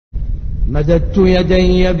مددت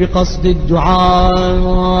يدي بقصد الدعاء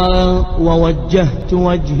ووجهت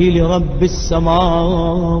وجهي لرب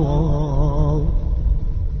السماء.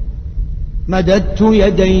 مددت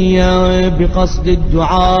يدي بقصد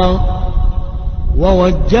الدعاء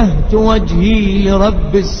ووجهت وجهي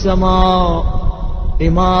لرب السماء.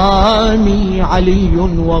 إمامي علي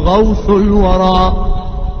وغوث الورى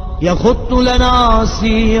يخط لنا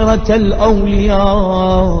سيرة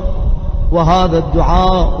الأولياء، وهذا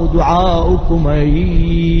الدعاء دعاء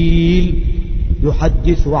كميل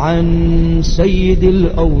يحدث عن سيد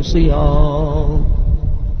الأوصياء.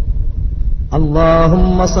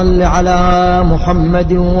 اللهم صل على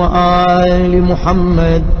محمد وآل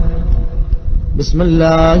محمد. بسم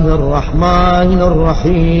الله الرحمن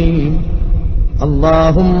الرحيم.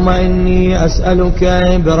 اللهم إني أسألك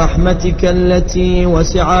برحمتك التي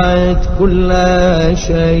وسعت كل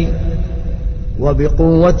شيء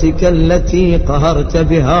وبقوتك التي قهرت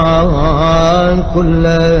بها كل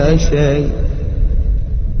شيء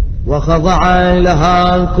وخضع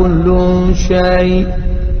لها كل شيء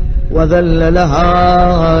وذل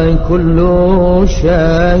لها كل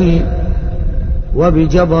شيء،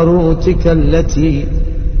 وبجبروتك التي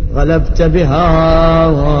غلبت بها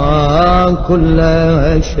كل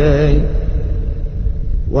شيء،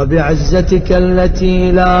 وبعزتك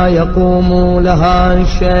التي لا يقوم لها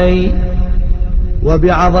شيء،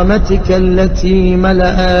 وبعظمتك التي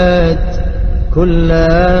ملأت كل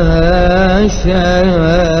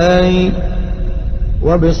شيء،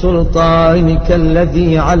 وبسلطانك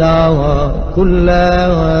الذي على كل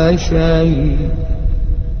شيء،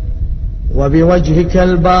 وبوجهك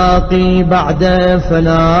الباقي بعد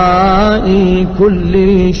فناء كل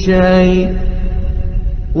شيء،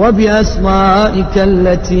 وبأسمائك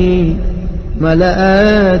التي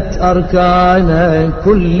ملأت أركان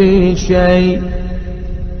كل شيء،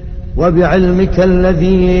 وبعلمك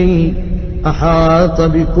الذي أحاط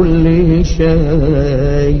بكل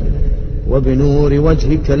شيء، وبنور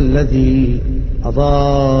وجهك الذي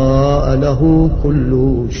أضاء له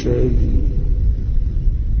كل شيء.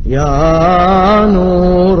 يا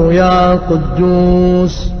نور يا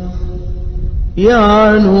قدوس،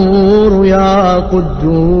 يا نور يا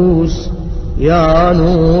قدوس، يا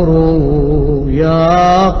نور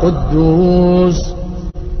يا قدوس،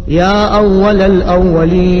 يا أول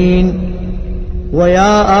الأولين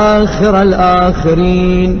ويا آخر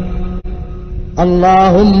الآخرين.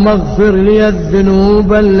 اللهم اغفر لي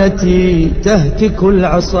الذنوب التي تهتك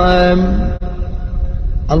العصام.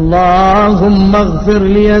 اللهم اغفر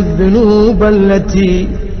لي الذنوب التي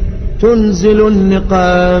تنزل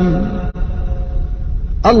النقام.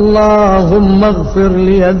 اللهم اغفر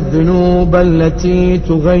لي الذنوب التي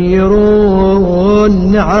تغير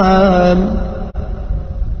النعم.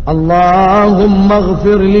 اللهم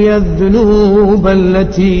اغفر لي الذنوب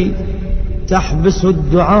التي تحبس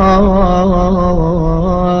الدعاء.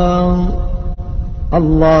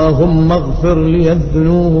 اللهم اغفر لي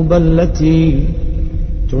الذنوب التي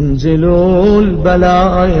تنزل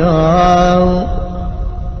البلايا.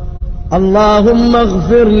 اللهم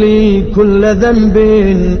اغفر لي كل ذنب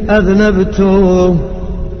أذنبته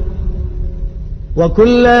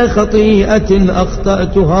وكل خطيئة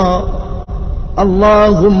أخطأتها.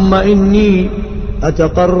 اللهم إني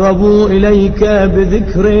أتقرب إليك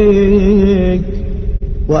بذكرك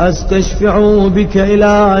وأستشفع بك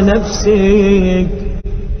إلى نفسك،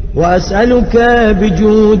 وأسألك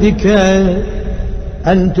بجودك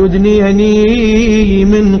أن تدنيني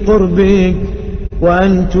من قربك،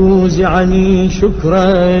 وأن توزعني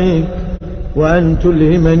شكرك، وأن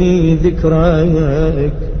تلهمني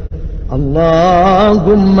ذكرك.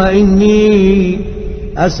 اللهم إني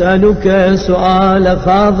أسألك سؤال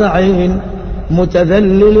خاضع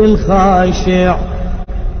متذلل خاشع،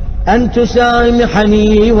 أن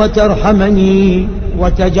تسامحني وترحمني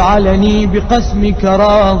وتجعلني بقسمك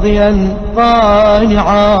راضيا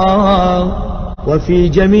قانعا، وفي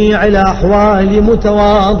جميع الأحوال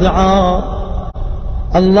متواضعا.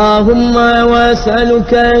 اللهم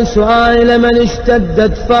وأسألك سؤال من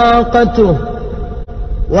اشتدت فاقته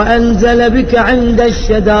وأنزل بك عند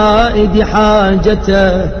الشدائد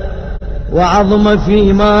حاجته، وعظم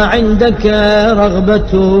فيما عندك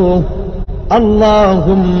رغبته.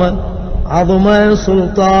 اللهم عظم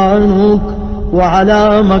سلطانك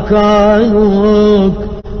وعلى مكانك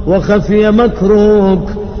وخفي مكرك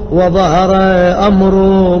وظهر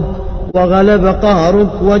أمرك وغلب قهرك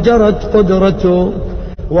وجرت قدرتك،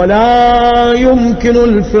 ولا يمكن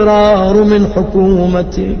الفرار من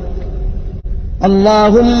حكومتك.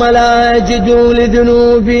 اللهم لا أجد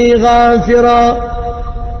لذنوبي غافرا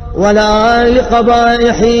ولا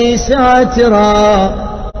لقبائحي ساترا.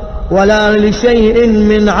 ولا لشيء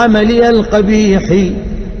من عملي القبيح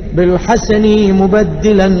بالحسن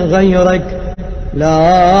مبدلا غيرك.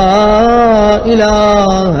 لا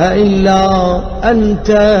إله إلا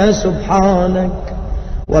أنت سبحانك،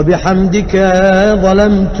 وبحمدك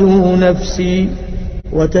ظلمت نفسي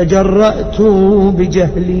وتجرأت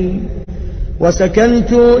بجهلي،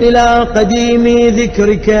 وسكنت إلى قديم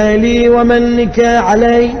ذكرك لي ومنك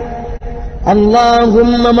علي.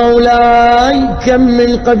 اللهم مولاي كم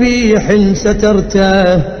من قبيح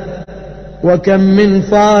سترته، وكم من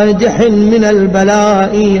فادح من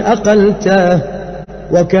البلاء أقلته،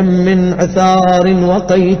 وكم من عثار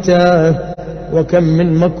وقيته، وكم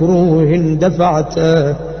من مكروه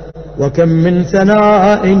دفعته، وكم من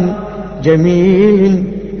ثناء جميل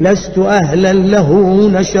لست أهلا له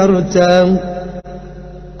نشرته.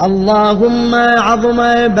 اللهم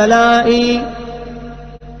عظم بلائي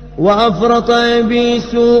وأفرط بي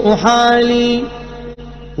سوء حالي،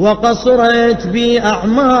 وقصرت بي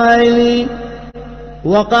أعمالي،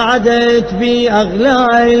 وقعدت بي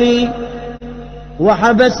أغلالي،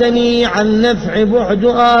 وحبسني عن نفع بعد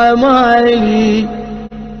آمالي،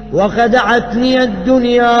 وخدعتني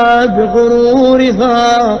الدنيا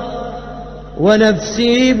بغرورها،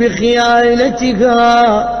 ونفسي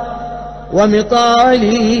بخيانتها،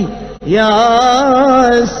 ومطالي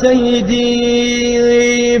يا سيدي.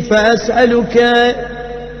 فأسألك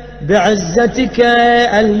بعزتك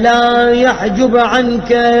ألا يحجب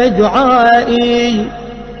عنك دعائي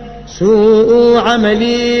سوء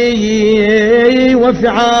عملي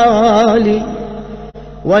وفعالي،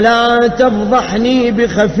 ولا تفضحني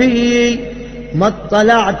بخفي ما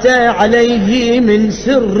اطلعت عليه من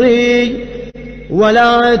سري،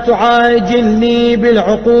 ولا تعاجلني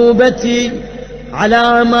بالعقوبة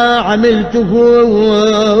على ما عملته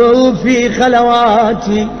في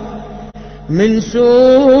خلواتي من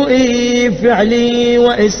سوء فعلي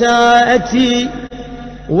وإساءتي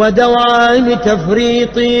ودوام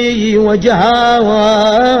تفريطي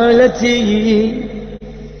وجهالتي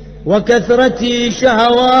وكثرة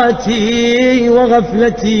شهواتي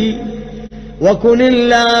وغفلتي. وكن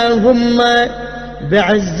اللهم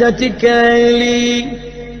بعزتك لي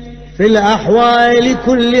في الأحوال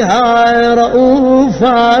كلها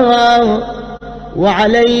رؤوفا،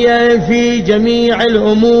 وعلي في جميع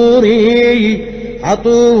الأمور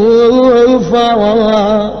عطوفا.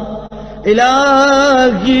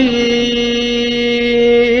 إلهي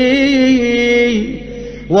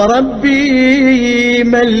وربي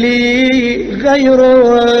من لي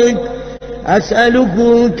غيرك،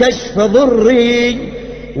 أسأله كشف ضري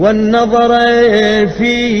والنظر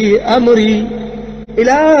في أمري.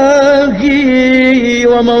 إلهي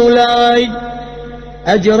ومولاي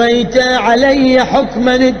أجريت علي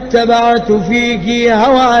حكما اتبعت فيه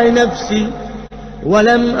هوى نفسي،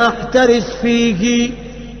 ولم أحترس فيه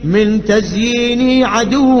من تزيين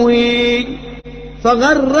عدوي،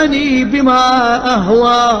 فغرني بما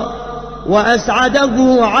أهوى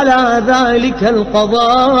وأسعده على ذلك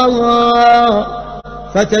القضاء،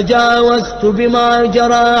 فتجاوزت بما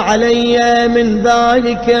جرى علي من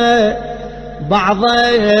ذلك بعض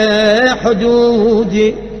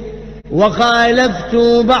حدودي، وخالفت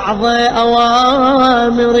بعض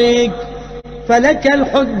أوامرك، فلك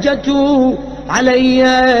الحجة علي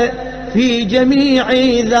في جميع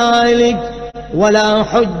ذلك، ولا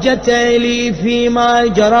حجة لي فيما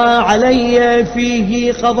جرى علي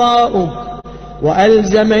فيه قضاؤك،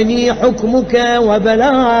 وألزمني حكمك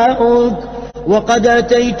وبلاؤك. وقد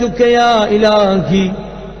أتيتك يا إلهي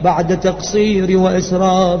بعد تقصيري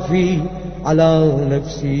وإسرافي على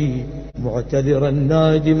نفسي معتذرا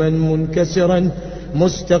نادما منكسرا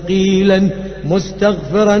مستقيلا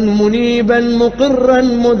مستغفرا منيبا مقرا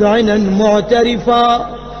مذعنا معترفا،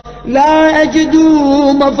 لا أجد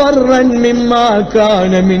مفرا مما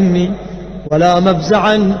كان مني ولا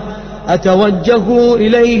مفزعا أتوجه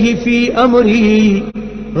إليه في أمري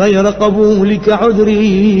غير قبولك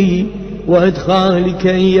عذري وإدخالك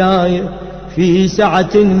إياي في سعة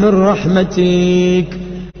من رحمتك.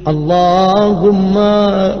 اللهم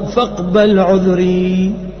فاقبل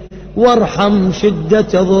عذري وارحم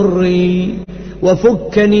شدة ضري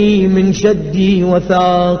وفكني من شدي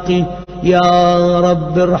وثاقي. يا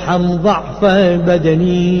رب ارحم ضعف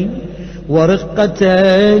بدني ورقة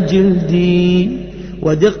جلدي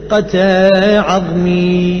ودقة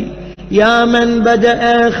عظمي. يا من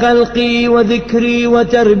بدأ خلقي وذكري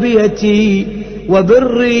وتربيتي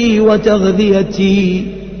وبري وتغذيتي،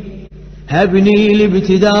 هبني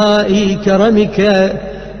لابتداء كرمك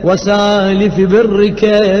وسالف برك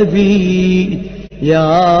بي.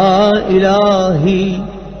 يا إلهي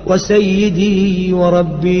وسيدي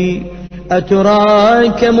وربي،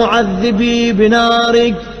 أتراك معذبي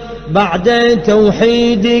بنارك بعد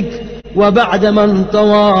توحيدك وبعد ما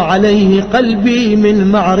انطوى عليه قلبي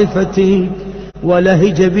من معرفتك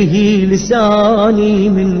ولهج به لساني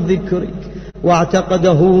من ذكرك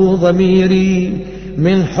واعتقده ضميري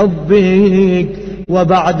من حبك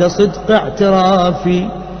وبعد صدق اعترافي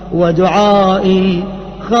ودعائي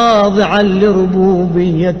خاضعا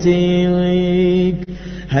لربوبيتك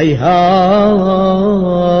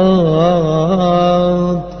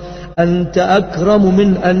هيهات أنت أكرم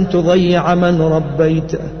من أن تضيع من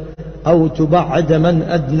ربيته أو تبعد من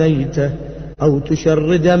أدنيته أو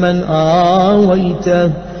تشرد من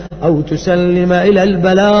آويته أو تسلم إلى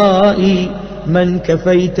البلاء من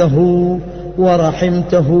كفيته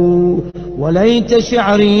ورحمته. وليت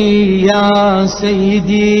شعري يا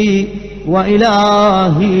سيدي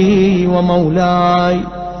وإلهي ومولاي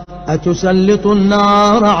أتسلط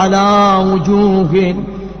النار على وجوه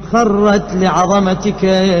خرت لعظمتك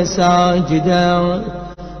ساجدا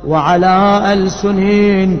وعلى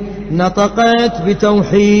ألسن نطقت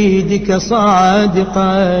بتوحيدك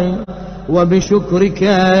صادقا وبشكرك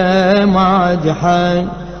ماجحا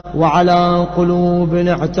وعلى قلوب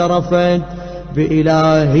اعترفت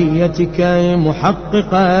بإلهيتك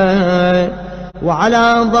محققا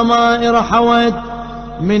وعلى ضمائر حوت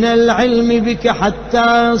من العلم بك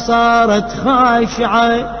حتى صارت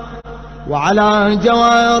خاشعة وعلى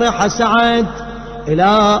جوارح سعت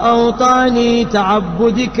إلى أوطان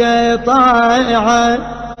تعبدك طائعة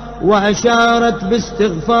وأشارت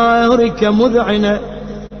باستغفارك مذعنة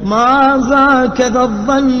ما ذاك ذا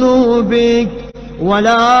الظن بك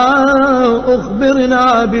ولا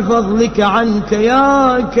أخبرنا بفضلك عنك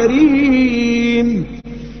يا كريم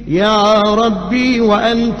يا ربي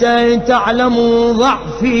وأنت تعلم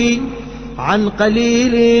ضعفي عن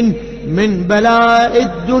قليل من بلاء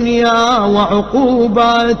الدنيا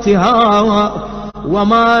وعقوباتها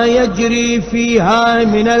وما يجري فيها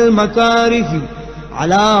من المكاره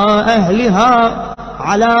على أهلها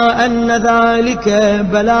على أن ذلك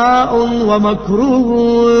بلاء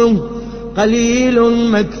ومكروه قليل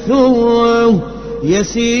مكثور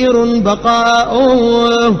يسير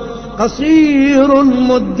بقاؤه قصير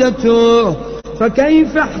مدته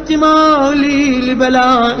فكيف احتمالي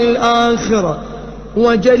لبلاء الآخرة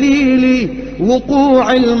وجليل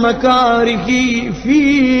وقوع المكاره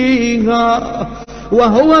فيها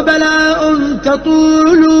وهو بلاء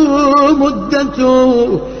تطول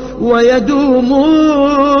مدته ويدوم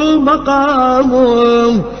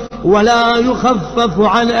مقامه ولا يخفف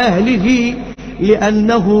عن أهله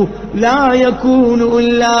لأنه لا يكون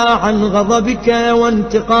إلا عن غضبك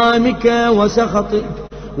وانتقامك وسخطك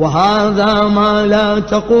وهذا ما لا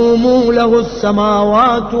تقوم له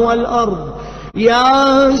السماوات والأرض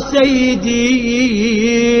يا سيدي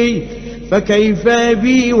فكيف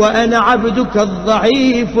بي وأنا عبدك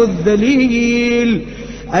الضعيف الذليل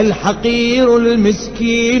الحقير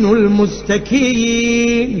المسكين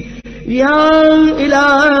المستكين يا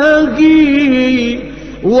إلهي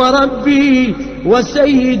وربي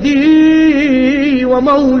وسيدي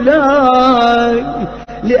ومولاي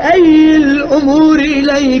لأي الأمور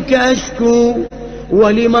إليك أشكو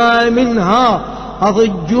ولما منها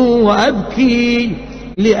أضج وأبكي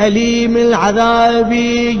لأليم العذاب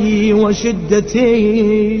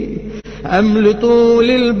وشدته أم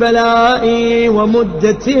لطول البلاء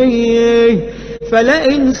ومدته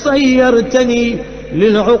فلئن صيرتني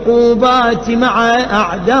للعقوبات مع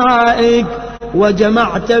أعدائك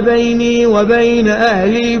وجمعت بيني وبين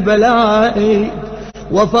أهل بلائك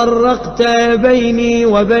وفرقت بيني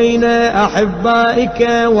وبين أحبائك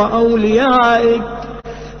وأوليائك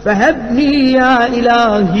فهبني يا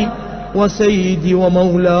إلهي وسيدي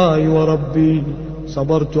ومولاي وربي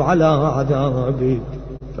صبرت على عذابك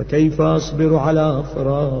فكيف أصبر على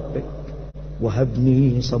فراقك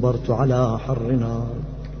وهبني صبرت على حر نارك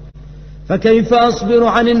فكيف أصبر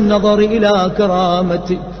عن النظر إلى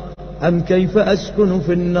كرامتك أم كيف أسكن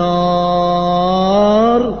في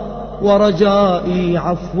النار ورجائي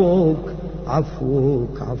عفوك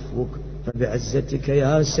عفوك عفوك فبعزتك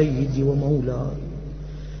يا سيدي ومولاي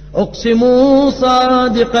أقسم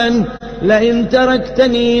صادقا لئن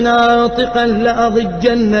تركتني ناطقا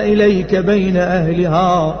لأضجن إليك بين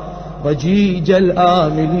أهلها ضجيج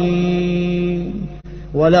الآملين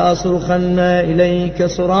ولأصرخن إليك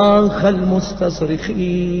صراخ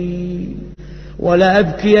المستصرخين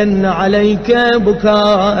ولأبكين عليك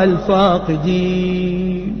بكاء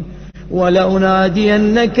الفاقدين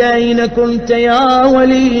ولأنادينك أين كنت يا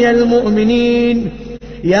ولي المؤمنين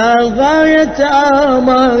يا غاية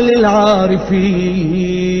آمال العارفين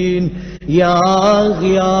يا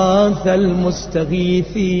غياث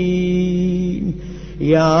المستغيثين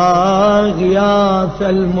يا غياث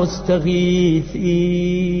المستغيثين،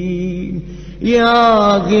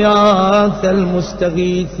 يا غياث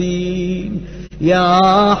المستغيثين، يا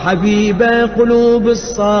حبيب قلوب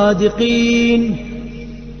الصادقين،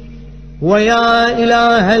 ويا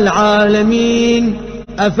إله العالمين،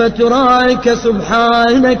 أفتراك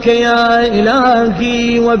سبحانك يا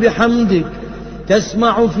إلهي وبحمدك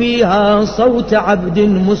تسمع فيها صوت عبد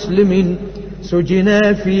مسلم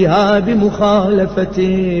سجن فيها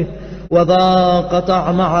بمخالفته وذاق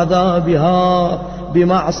طعم عذابها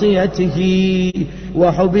بمعصيته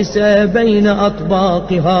وحبس بين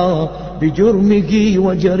أطباقها بجرمه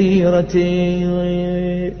وجريرته،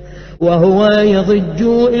 وهو يضج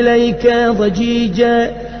إليك ضجيج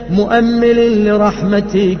مؤمل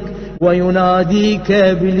لرحمتك ويناديك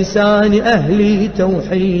بلسان أهل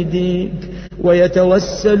توحيدك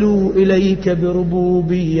ويتوسل إليك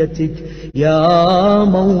بربوبيتك يا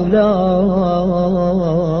مولاي.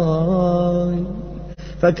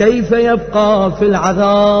 فكيف يبقى في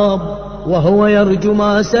العذاب وهو يرجو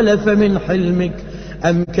ما سلف من حلمك؟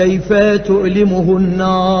 أم كيف تؤلمه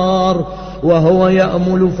النار وهو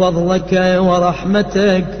يأمل فضلك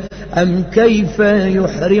ورحمتك؟ أم كيف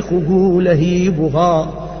يحرقه لهيبها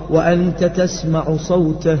وأنت تسمع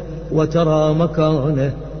صوته وترى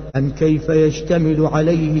مكانه؟ أم كيف يشتمل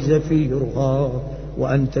عليه زفيرها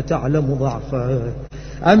وأنت تعلم ضعفه؟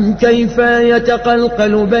 أم كيف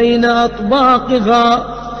يتقلقل بين أطباقها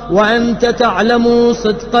وأنت تعلم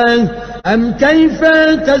صدقه؟ أم كيف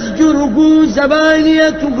تزجره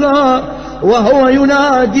زبانيتها وهو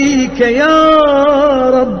يناديك يا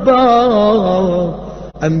ربا؟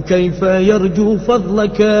 أم كيف يرجو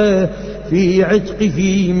فضلك في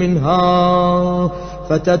عتقه منها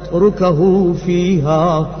فتتركه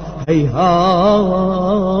فيها هيهات؟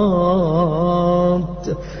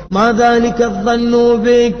 ما ذلك الظن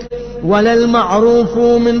بك ولا المعروف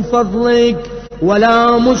من فضلك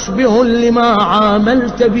ولا مشبه لما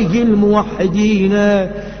عاملت به الموحدين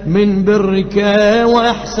من برك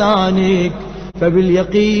وإحسانك،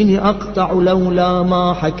 فباليقين أقطع لولا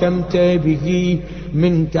ما حكمت به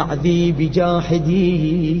من تعذيب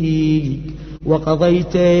جاحديك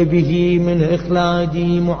وقضيت به من إخلاد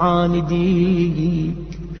معانديك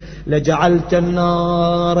لجعلت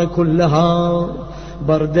النار كلها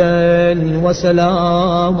بردا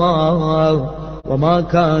وسلاما وما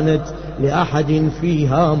كانت لأحد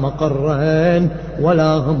فيها مقرا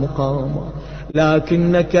ولا مقاما،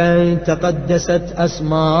 لكنك تقدست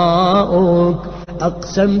أسماؤك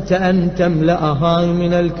أقسمت أن تملأها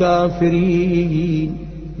من الكافرين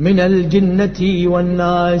من الجنة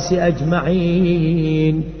والناس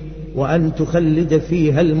أجمعين وأن تخلد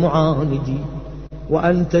فيها المعاندين،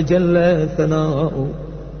 وأنت جل ثناؤك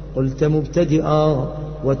قلت مبتدئا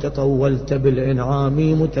وتطولت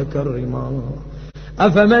بالإنعام متكرما.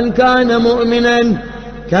 أفمن كان مؤمنا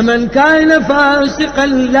كمن كان فاسقا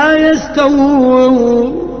لا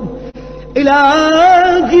يستوون.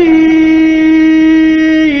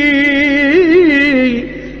 إلهي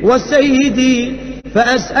وسيدي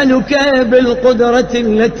فأسألك بالقدرة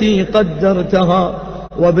التي قدرتها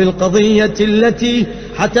وبالقضية التي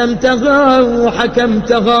حتمتها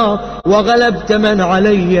وحكمتها وغلبت من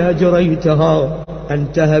علي أجريتها أن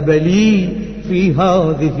تهب لي في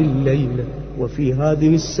هذه الليلة وفي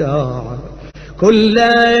هذه الساعة كل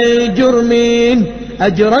جرم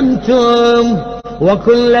أجرمتم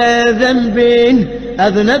وكل ذنب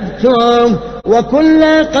أذنبتم وكل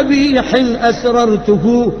قبيح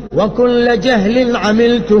أسررته وكل جهل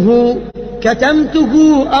عملته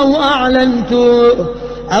كتمته أو أعلنته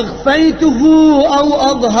أخفيته أو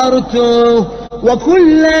أظهرته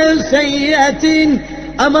وكل سيئة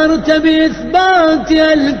أمرت بإثبات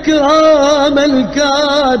الكرام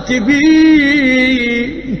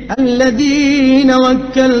الكاتبين الذين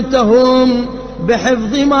وكلتهم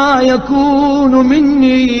بحفظ ما يكون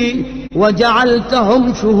مني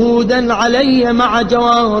وجعلتهم شهودا علي مع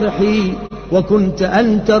جوارحي وكنت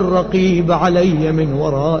أنت الرقيب علي من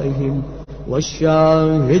ورائهم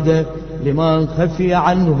والشاهد لما خفي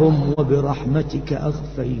عنهم وبرحمتك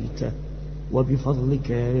أخفيته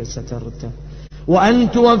وبفضلك سترته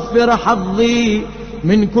وأن توفر حظي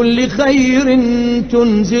من كل خير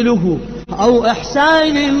تنزله أو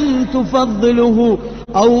إحسان تفضله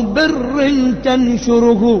أو بر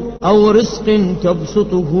تنشره أو رزق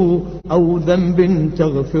تبسطه أو ذنب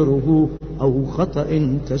تغفره أو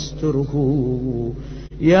خطأ تستره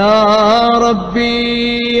يا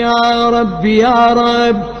ربي يا ربي يا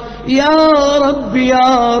رب يا ربي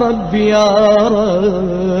يا ربي يا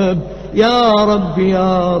رب يا ربي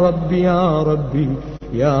يا ربي يا ربي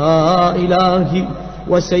يا إلهي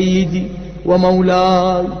وسيدي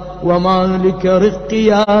ومولاي ومالك رقي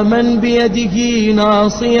يا من بيده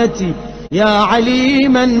ناصيتي، يا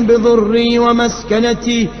عليما بضري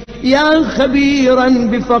ومسكنتي، يا خبيرا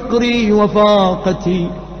بفقري وفاقتي،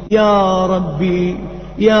 يا ربي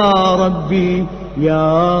يا ربي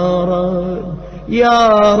يا رب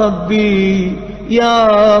يا ربي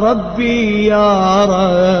يا ربي يا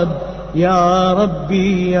رب يا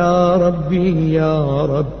ربي يا ربي يا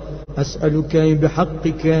رب. أسألك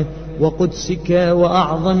بحقك وقدسك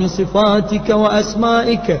وأعظم صفاتك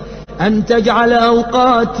وأسمائك أن تجعل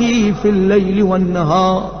أوقاتي في الليل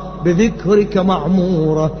والنهار بذكرك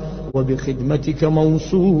معمورة، وبخدمتك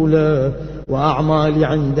موصولة، وأعمالي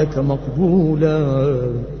عندك مقبولة،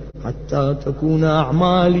 حتى تكون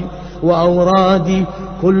أعمالي وأورادي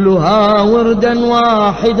كلها وردا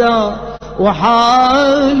واحدا،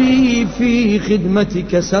 وحالي في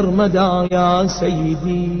خدمتك سرمدا. يا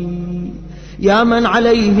سيدي يا من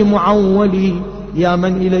عليه معولي، يا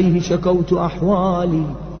من إليه شكوت أحوالي،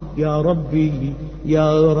 يا ربي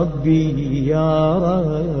يا ربي يا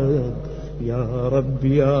رب يا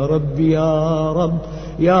ربي يا ربي يا رب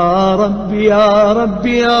يا ربي يا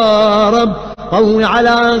ربي يا رب. قو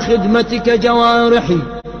على خدمتك جوارحي،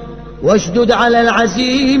 واشدد على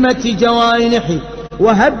العزيمة جوانحي،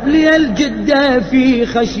 وهب لي الجد في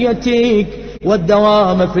خشيتك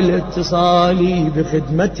والدوام في الاتصال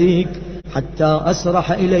بخدمتك، حتى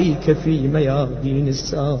أسرح إليك في ميادين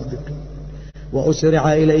السابقين،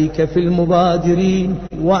 وأسرع إليك في المبادرين،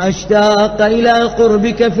 وأشتاق إلى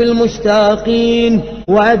قربك في المشتاقين،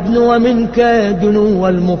 وأدنو منك دنو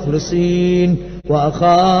المخلصين،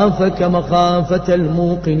 وأخافك مخافة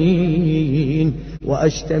الموقنين،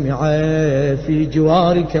 وأجتمع في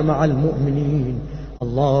جوارك مع المؤمنين.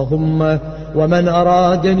 اللهم ومن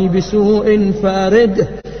أرادني بسوء فأرده،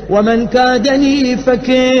 ومن كادني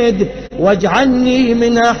فكد، واجعلني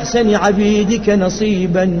من أحسن عبيدك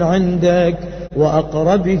نصيبا عندك،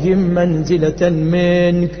 وأقربهم منزلة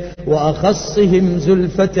منك، وأخصهم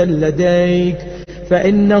زلفة لديك،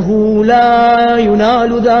 فإنه لا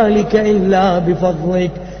ينال ذلك إلا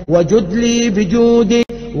بفضلك. وجد لي بجودك،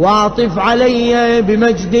 واعطف علي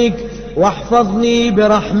بمجدك، واحفظني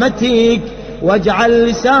برحمتك، واجعل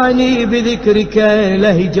لساني بذكرك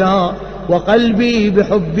لهجا، وقلبي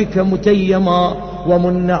بحبك متيما،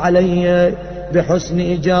 ومن علي بحسن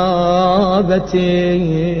إجابتي،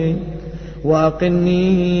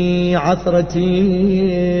 وأقني عثرتي،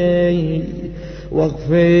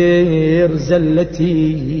 واغفر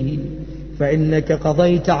زلتي، فإنك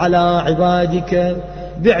قضيت على عبادك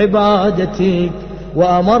بعبادتك،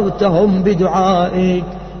 وأمرتهم بدعائك،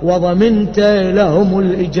 وضمنت لهم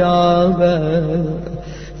الإجابة.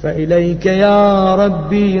 فإليك يا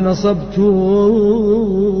ربي نصبت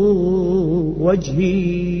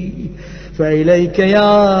وجهي، فإليك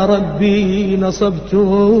يا ربي نصبت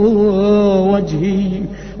وجهي،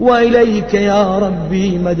 وإليك يا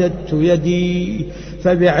ربي مددت يدي،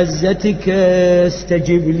 فبعزتك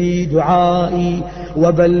استجب لي دعائي،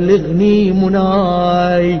 وبلغني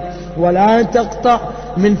مناي، ولا تقطع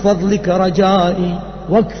من فضلك رجائي،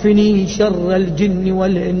 واكفني شر الجن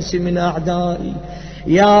والإنس من أعدائي.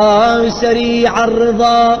 يا سريع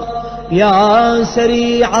الرضا يا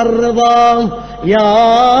سريع الرضا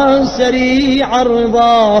يا سريع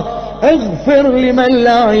الرضا، اغفر لمن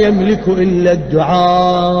لا يملك إلا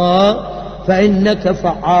الدعاء، فإنك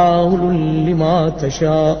فعال لما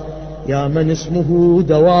تشاء. يا من اسمه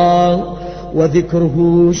دواء،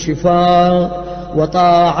 وذكره شفاء،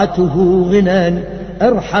 وطاعته غنى،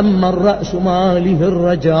 ارحم من رأس ماله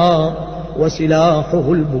الرجاء،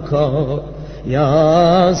 وسلاحه البكاء.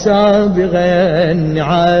 يا سابغ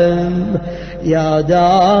النعم، يا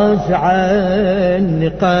دافع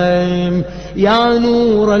النقم، يا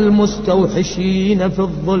نور المستوحشين في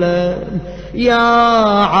الظلم، يا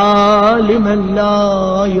عالما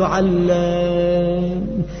لا يعلم،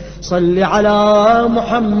 صل على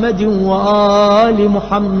محمد وآل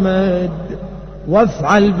محمد،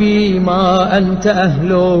 وافعل بي ما أنت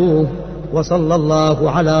أهله. وصلى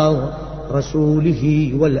الله على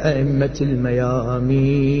رسوله والأئمة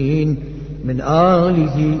الميامين من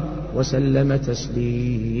آله وسلم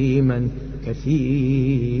تسليما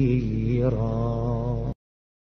كثيرا.